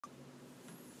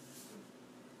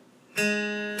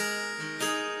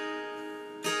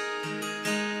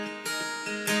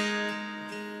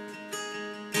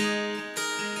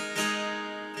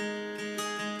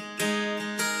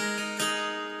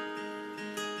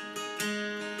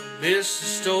Miss the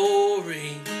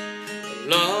story of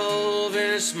love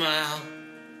and a smile.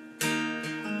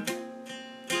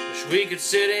 Wish we could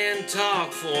sit and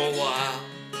talk for a while.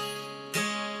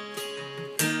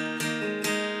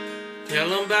 Tell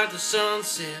them about the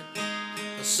sunset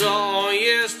I saw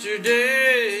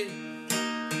yesterday.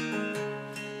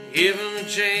 Give them a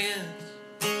chance,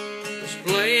 there's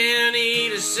plenty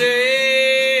to say.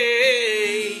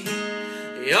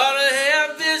 You ought to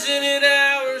have visited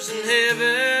hours in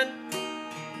heaven.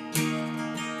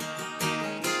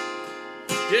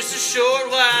 Just a short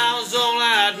while's all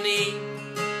I'd need.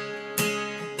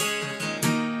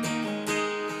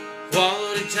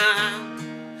 Quality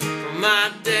time for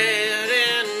my dad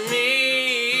and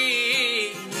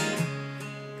me.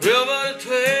 12 out of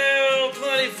 12,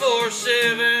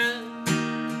 24/7.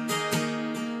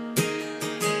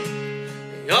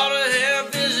 You ought to have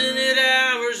visited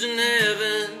hours in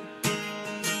heaven.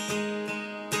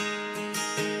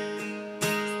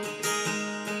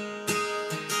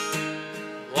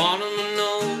 Want 'em to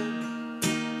know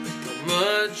how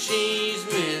much he's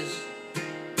missed.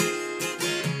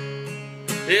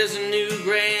 There's a new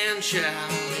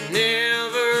grandchild he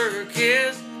never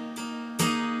kissed.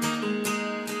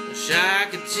 Wish I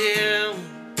could tell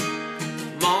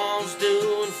Mom's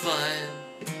doing fine.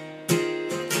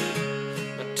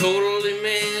 Not totally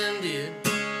mended,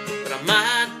 but I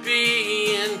might be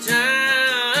in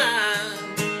time.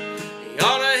 You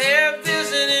ought to have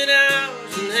visited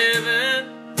hours in heaven.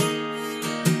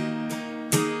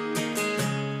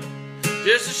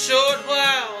 Just a short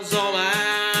while's all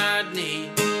I'd need.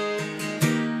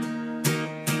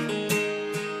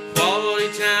 Quality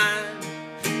time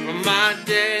from my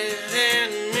dad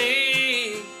and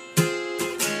me.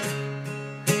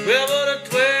 12 out of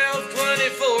 12,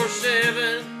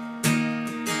 24/7.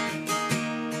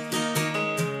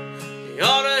 You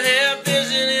ought to have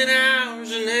visited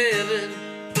hours in heaven.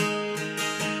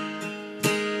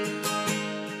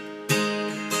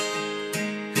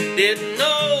 Didn't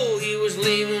know he was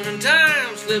leaving and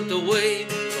time slipped away.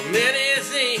 So many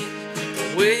things I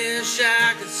wish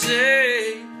I could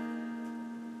say.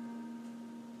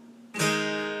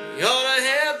 You ought to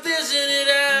have visited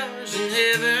hours in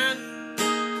heaven.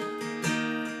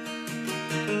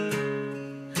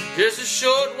 Just a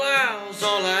short while's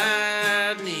all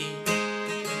I'd need.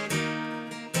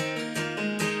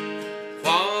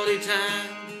 Quality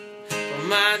time for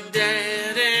my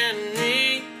dad and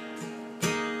me.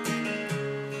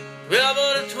 12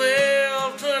 out of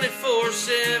 12,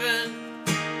 24/7.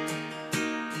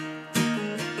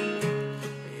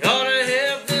 You ought to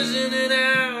have visited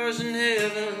hours in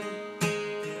heaven.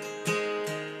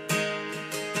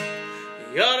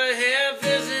 You ought to